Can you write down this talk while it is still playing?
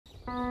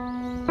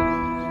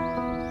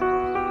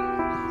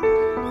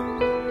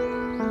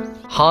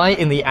High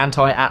in the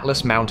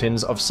anti-Atlas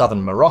mountains of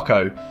southern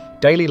Morocco,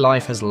 daily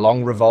life has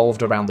long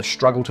revolved around the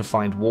struggle to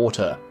find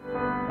water.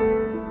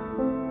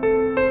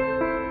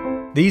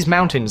 These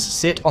mountains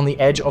sit on the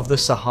edge of the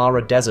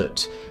Sahara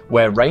Desert,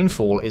 where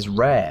rainfall is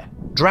rare,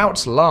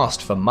 droughts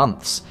last for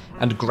months,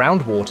 and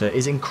groundwater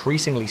is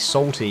increasingly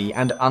salty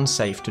and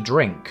unsafe to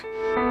drink.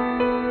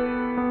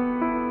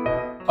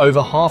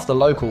 Over half the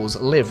locals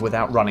live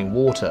without running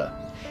water.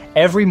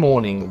 Every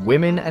morning,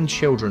 women and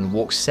children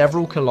walk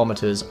several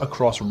kilometers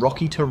across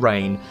rocky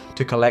terrain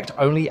to collect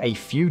only a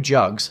few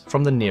jugs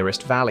from the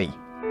nearest valley.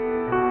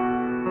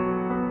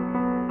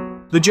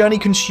 The journey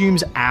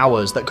consumes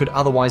hours that could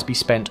otherwise be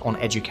spent on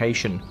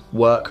education,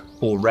 work,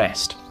 or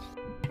rest.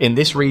 In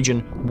this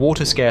region,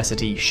 water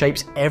scarcity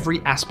shapes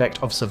every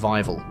aspect of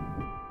survival.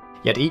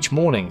 Yet each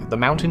morning, the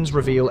mountains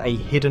reveal a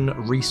hidden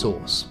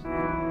resource.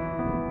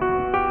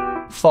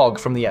 Fog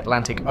from the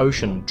Atlantic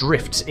Ocean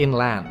drifts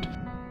inland,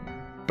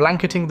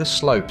 blanketing the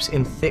slopes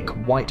in thick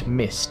white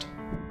mist.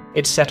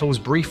 It settles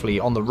briefly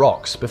on the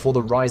rocks before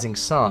the rising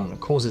sun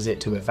causes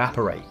it to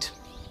evaporate.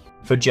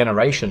 For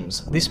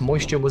generations, this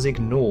moisture was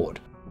ignored,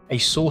 a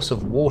source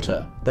of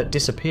water that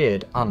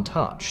disappeared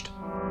untouched.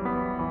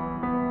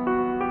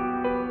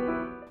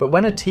 But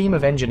when a team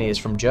of engineers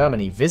from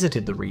Germany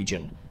visited the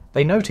region,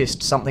 they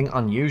noticed something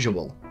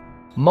unusual.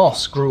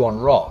 Moss grew on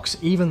rocks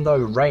even though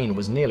rain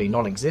was nearly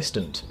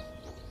non-existent.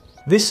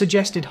 This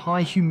suggested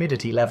high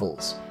humidity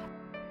levels,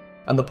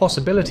 and the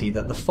possibility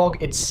that the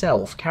fog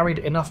itself carried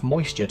enough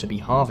moisture to be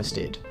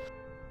harvested.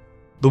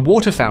 The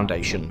Water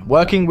Foundation,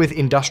 working with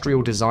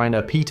industrial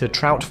designer Peter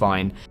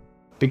Trautwein,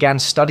 began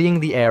studying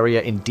the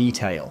area in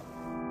detail.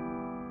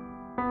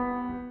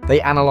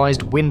 They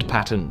analysed wind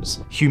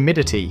patterns,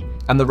 humidity,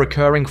 and the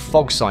recurring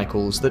fog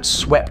cycles that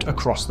swept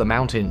across the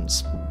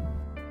mountains.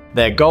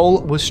 Their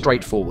goal was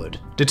straightforward: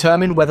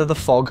 determine whether the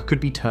fog could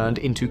be turned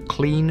into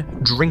clean,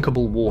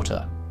 drinkable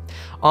water.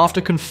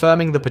 After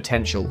confirming the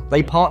potential,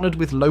 they partnered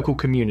with local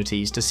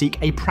communities to seek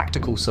a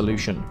practical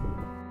solution.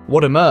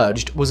 What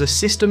emerged was a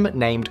system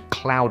named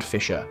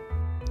CloudFisher,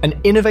 an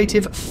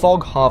innovative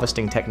fog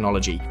harvesting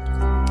technology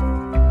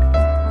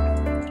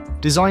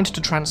designed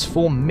to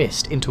transform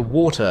mist into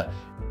water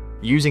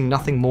using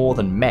nothing more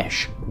than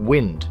mesh,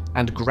 wind,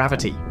 and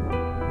gravity.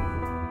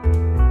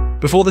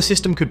 Before the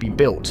system could be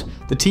built,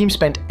 the team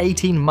spent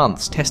 18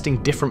 months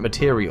testing different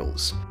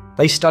materials.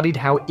 They studied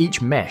how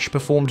each mesh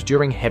performed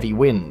during heavy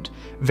wind,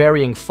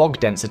 varying fog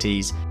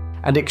densities,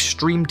 and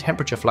extreme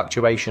temperature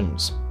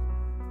fluctuations.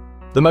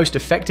 The most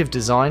effective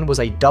design was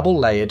a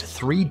double-layered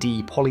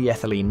 3D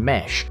polyethylene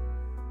mesh,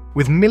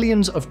 with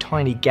millions of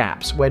tiny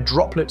gaps where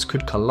droplets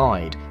could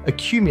collide,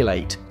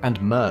 accumulate, and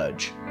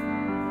merge.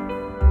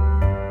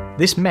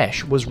 This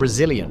mesh was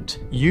resilient,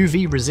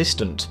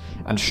 UV-resistant,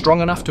 and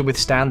strong enough to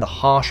withstand the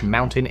harsh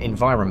mountain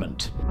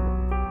environment.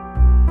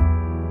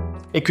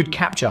 It could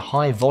capture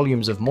high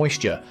volumes of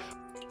moisture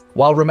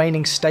while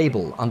remaining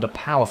stable under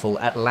powerful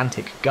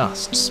Atlantic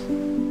gusts.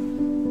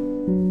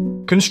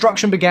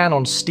 Construction began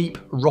on steep,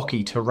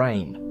 rocky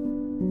terrain.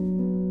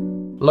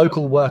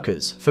 Local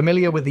workers,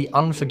 familiar with the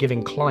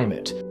unforgiving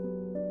climate,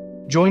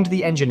 joined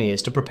the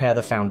engineers to prepare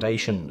the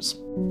foundations.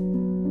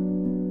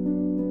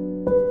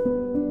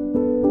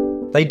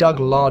 They dug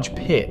large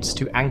pits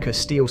to anchor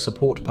steel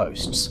support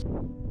posts,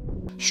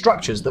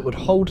 structures that would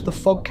hold the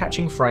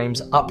fog-catching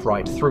frames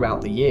upright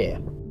throughout the year.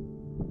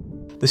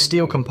 The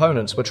steel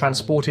components were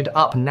transported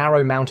up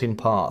narrow mountain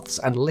paths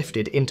and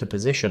lifted into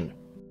position.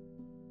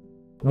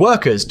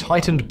 Workers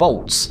tightened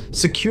bolts,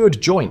 secured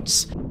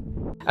joints,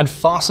 and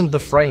fastened the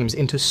frames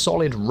into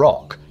solid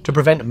rock to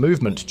prevent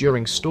movement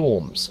during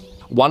storms.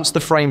 Once the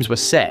frames were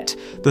set,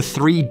 the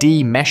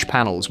 3D mesh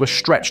panels were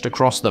stretched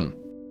across them.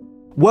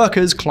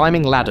 Workers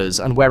climbing ladders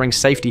and wearing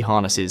safety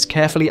harnesses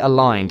carefully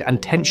aligned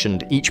and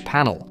tensioned each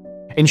panel,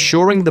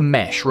 ensuring the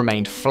mesh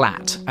remained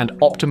flat and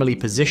optimally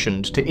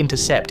positioned to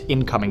intercept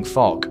incoming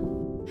fog.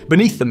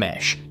 Beneath the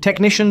mesh,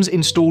 technicians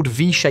installed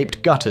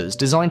V-shaped gutters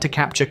designed to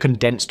capture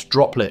condensed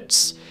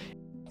droplets.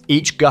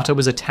 Each gutter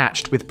was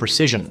attached with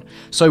precision,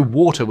 so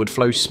water would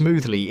flow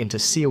smoothly into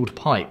sealed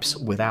pipes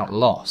without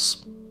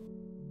loss.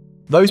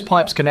 Those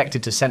pipes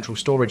connected to central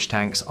storage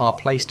tanks are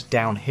placed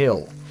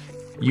downhill,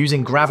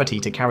 using gravity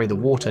to carry the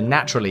water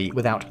naturally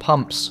without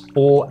pumps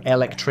or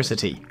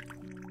electricity.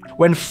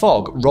 When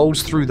fog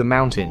rolls through the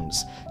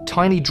mountains,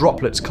 tiny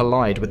droplets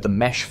collide with the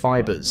mesh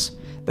fibers.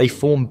 They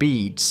form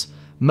beads,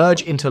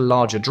 merge into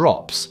larger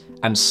drops,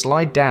 and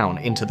slide down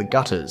into the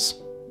gutters.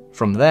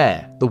 From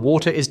there, the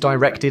water is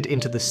directed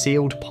into the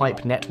sealed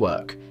pipe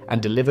network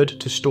and delivered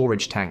to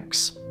storage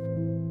tanks.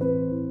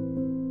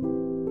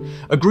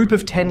 A group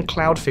of 10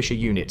 CloudFisher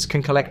units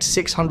can collect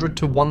 600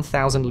 to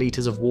 1,000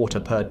 litres of water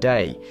per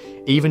day,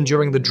 even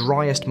during the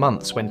driest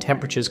months when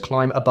temperatures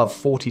climb above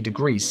 40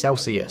 degrees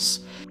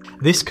Celsius.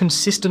 This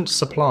consistent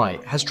supply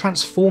has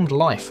transformed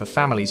life for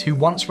families who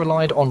once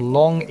relied on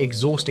long,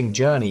 exhausting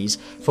journeys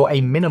for a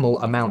minimal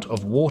amount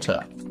of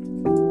water.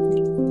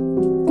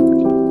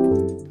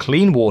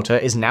 Clean water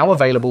is now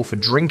available for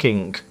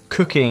drinking,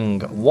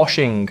 cooking,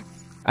 washing,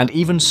 and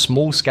even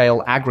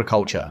small-scale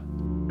agriculture.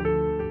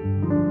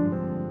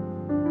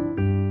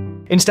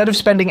 Instead of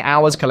spending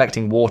hours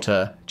collecting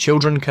water,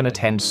 children can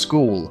attend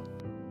school,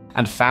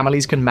 and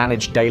families can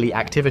manage daily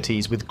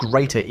activities with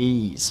greater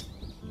ease.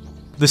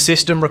 The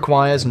system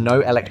requires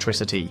no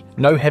electricity,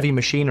 no heavy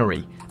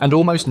machinery, and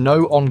almost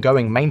no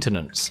ongoing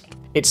maintenance.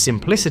 Its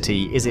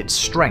simplicity is its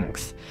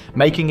strength,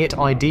 making it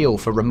ideal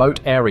for remote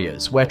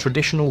areas where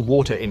traditional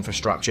water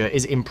infrastructure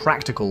is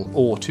impractical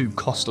or too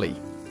costly.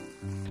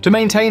 To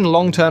maintain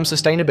long-term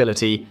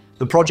sustainability,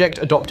 the project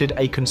adopted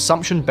a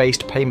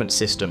consumption-based payment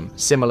system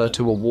similar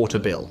to a water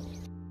bill.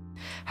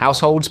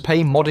 Households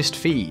pay modest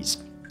fees,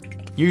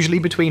 usually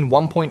between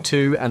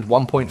 $1.2 and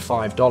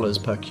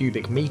 $1.5 per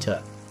cubic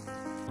meter,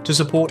 to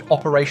support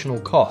operational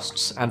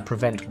costs and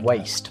prevent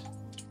waste.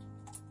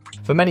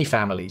 For many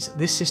families,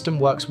 this system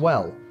works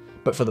well,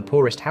 but for the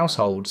poorest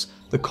households,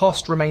 the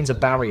cost remains a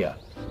barrier,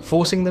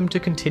 forcing them to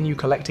continue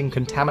collecting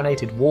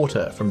contaminated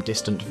water from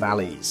distant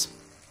valleys.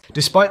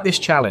 Despite this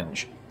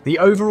challenge, the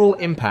overall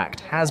impact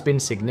has been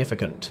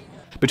significant.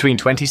 Between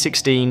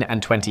 2016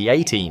 and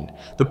 2018,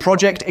 the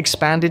project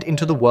expanded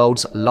into the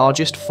world's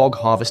largest fog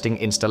harvesting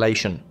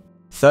installation.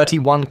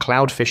 31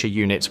 CloudFisher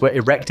units were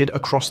erected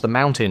across the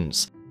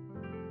mountains,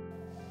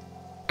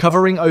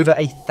 covering over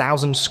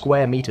 1,000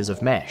 square meters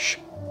of mesh.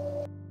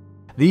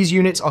 These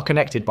units are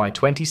connected by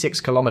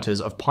 26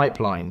 kilometers of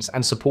pipelines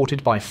and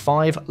supported by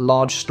 5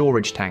 large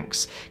storage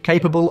tanks,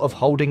 capable of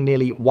holding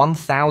nearly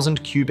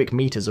 1,000 cubic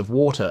meters of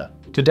water.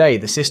 Today,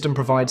 the system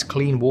provides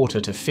clean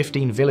water to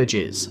 15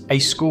 villages, a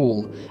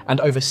school,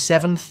 and over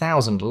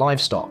 7,000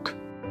 livestock.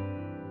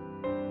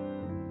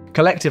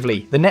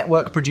 Collectively, the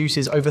network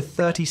produces over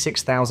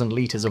 36,000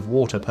 litres of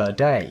water per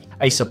day,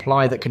 a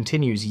supply that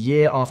continues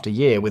year after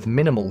year with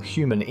minimal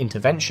human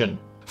intervention.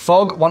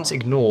 Fog, once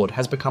ignored,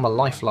 has become a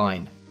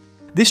lifeline.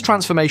 This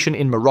transformation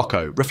in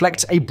Morocco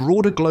reflects a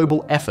broader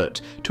global effort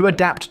to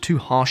adapt to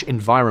harsh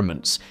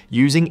environments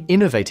using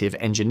innovative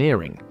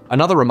engineering.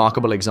 Another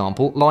remarkable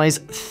example lies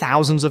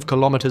thousands of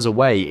kilometers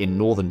away in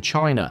northern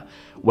China,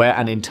 where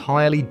an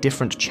entirely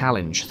different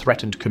challenge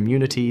threatened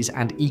communities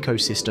and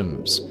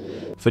ecosystems.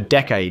 For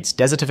decades,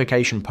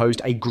 desertification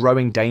posed a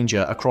growing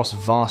danger across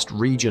vast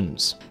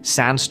regions.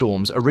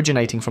 Sandstorms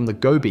originating from the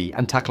Gobi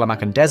and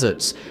Taklamakan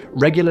deserts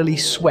regularly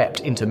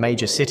swept into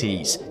major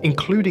cities,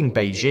 including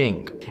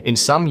Beijing. In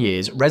some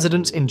years,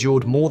 residents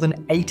endured more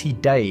than 80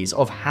 days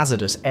of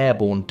hazardous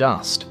airborne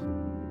dust.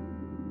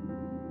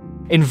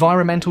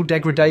 Environmental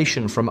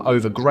degradation from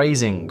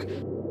overgrazing,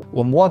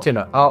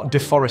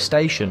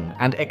 deforestation,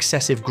 and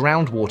excessive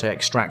groundwater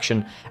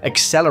extraction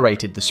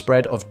accelerated the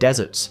spread of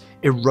deserts,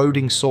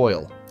 eroding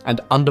soil, and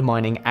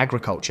undermining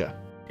agriculture.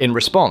 In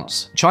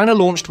response, China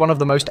launched one of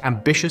the most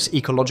ambitious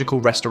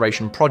ecological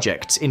restoration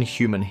projects in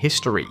human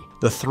history,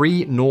 the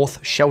 3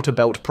 North Shelter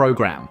Belt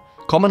Program,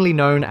 commonly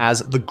known as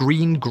the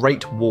Green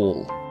Great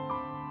Wall.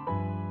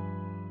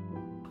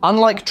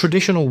 Unlike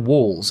traditional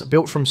walls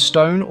built from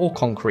stone or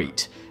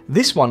concrete,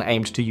 this one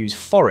aimed to use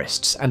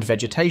forests and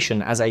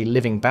vegetation as a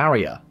living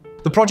barrier.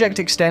 The project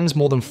extends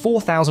more than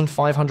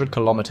 4,500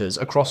 kilometers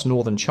across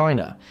northern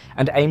China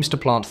and aims to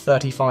plant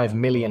 35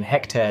 million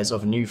hectares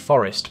of new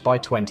forest by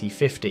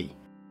 2050.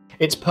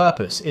 Its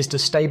purpose is to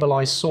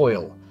stabilize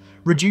soil,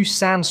 reduce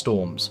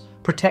sandstorms,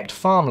 protect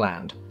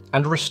farmland,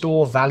 and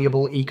restore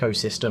valuable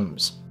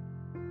ecosystems.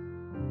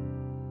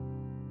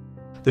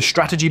 The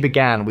strategy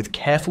began with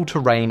careful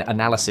terrain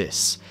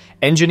analysis.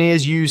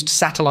 Engineers used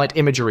satellite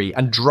imagery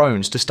and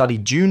drones to study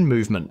dune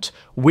movement,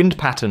 wind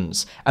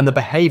patterns, and the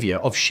behavior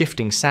of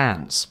shifting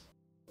sands.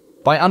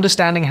 By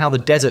understanding how the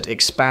desert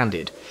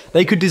expanded,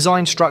 they could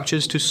design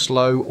structures to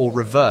slow or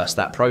reverse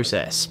that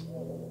process.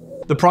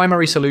 The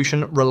primary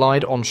solution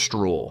relied on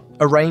straw,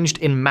 arranged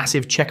in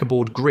massive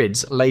checkerboard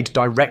grids laid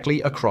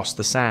directly across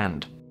the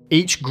sand.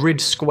 Each grid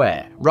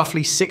square,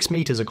 roughly 6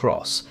 meters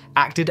across,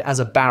 acted as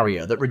a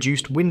barrier that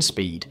reduced wind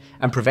speed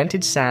and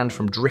prevented sand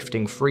from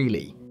drifting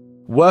freely.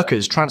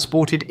 Workers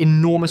transported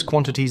enormous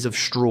quantities of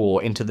straw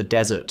into the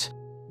desert,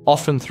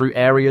 often through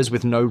areas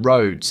with no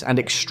roads and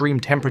extreme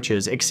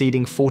temperatures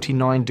exceeding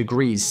 49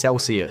 degrees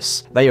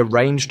Celsius. They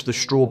arranged the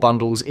straw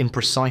bundles in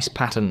precise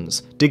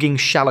patterns, digging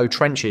shallow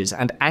trenches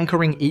and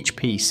anchoring each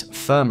piece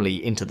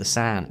firmly into the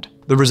sand.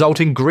 The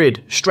resulting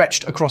grid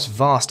stretched across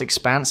vast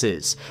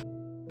expanses,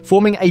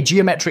 forming a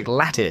geometric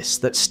lattice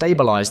that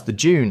stabilized the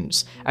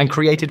dunes and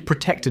created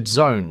protected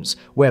zones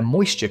where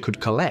moisture could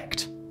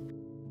collect.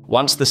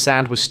 Once the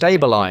sand was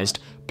stabilized,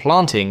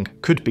 planting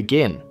could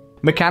begin.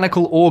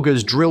 Mechanical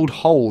augers drilled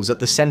holes at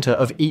the center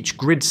of each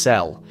grid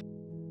cell,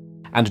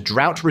 and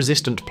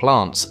drought-resistant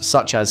plants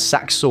such as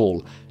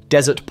saxaul,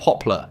 desert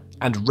poplar,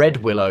 and red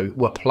willow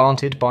were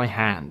planted by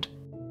hand.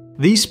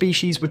 These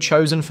species were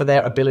chosen for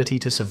their ability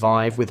to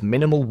survive with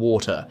minimal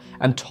water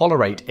and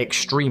tolerate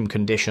extreme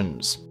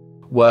conditions.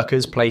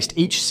 Workers placed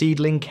each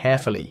seedling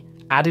carefully,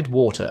 added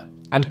water,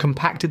 and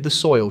compacted the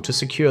soil to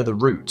secure the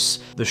roots.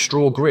 The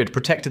straw grid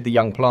protected the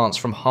young plants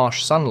from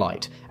harsh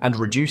sunlight and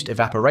reduced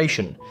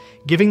evaporation,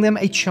 giving them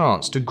a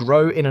chance to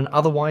grow in an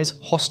otherwise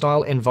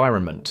hostile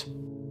environment.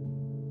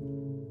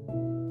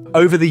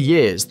 Over the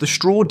years, the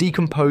straw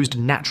decomposed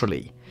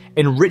naturally,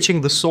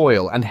 enriching the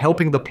soil and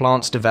helping the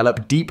plants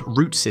develop deep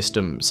root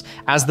systems.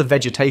 As the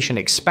vegetation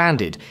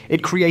expanded,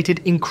 it created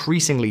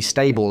increasingly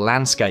stable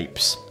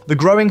landscapes. The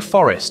growing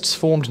forests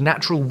formed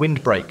natural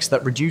windbreaks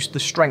that reduced the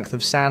strength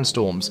of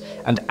sandstorms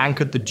and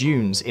anchored the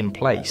dunes in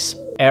place.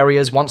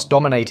 Areas once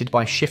dominated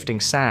by shifting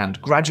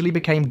sand gradually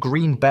became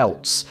green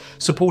belts,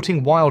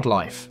 supporting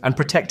wildlife and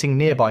protecting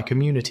nearby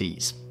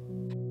communities.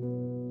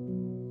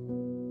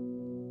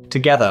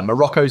 Together,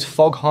 Morocco's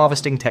fog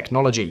harvesting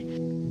technology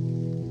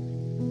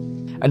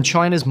and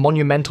China's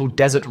monumental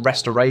desert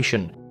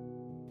restoration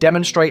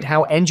demonstrate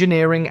how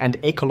engineering and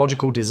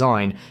ecological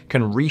design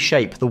can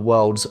reshape the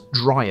world's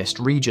driest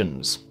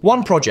regions.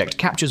 One project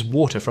captures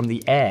water from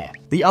the air,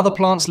 the other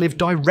plants live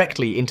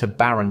directly into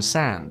barren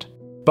sand.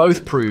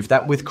 Both prove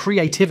that with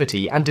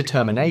creativity and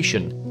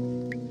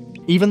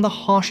determination, even the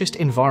harshest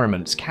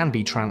environments can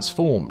be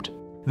transformed.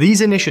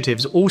 These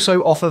initiatives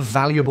also offer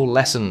valuable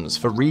lessons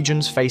for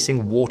regions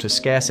facing water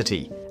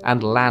scarcity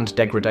and land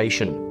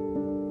degradation.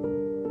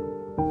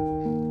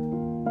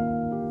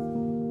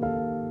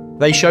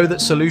 They show that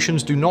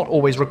solutions do not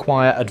always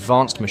require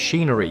advanced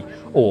machinery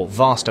or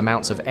vast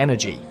amounts of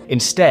energy.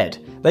 Instead,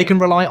 they can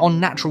rely on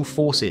natural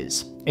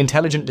forces,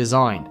 intelligent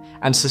design,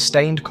 and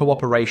sustained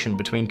cooperation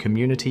between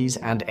communities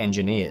and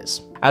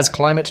engineers. As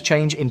climate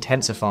change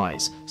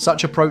intensifies,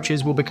 such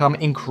approaches will become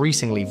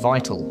increasingly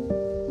vital.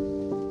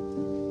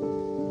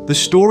 The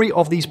story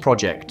of these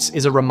projects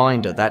is a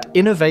reminder that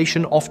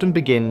innovation often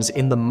begins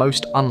in the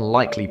most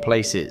unlikely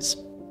places.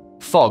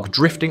 Fog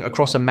drifting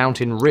across a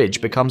mountain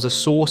ridge becomes a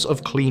source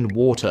of clean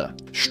water.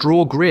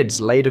 Straw grids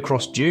laid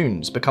across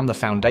dunes become the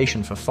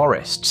foundation for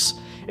forests.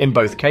 In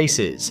both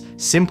cases,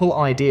 simple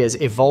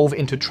ideas evolve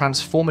into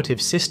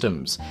transformative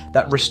systems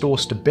that restore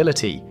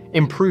stability,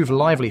 improve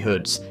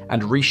livelihoods,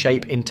 and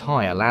reshape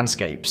entire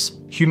landscapes.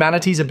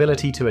 Humanity's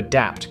ability to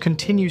adapt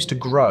continues to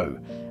grow,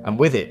 and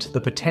with it,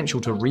 the potential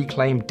to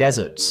reclaim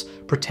deserts,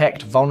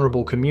 protect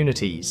vulnerable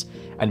communities,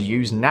 and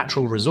use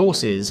natural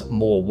resources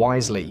more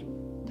wisely.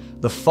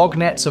 The fog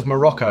nets of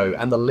Morocco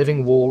and the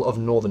living wall of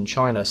northern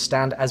China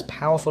stand as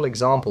powerful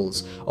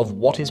examples of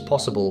what is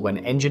possible when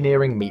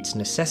engineering meets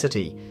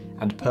necessity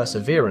and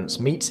perseverance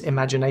meets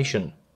imagination.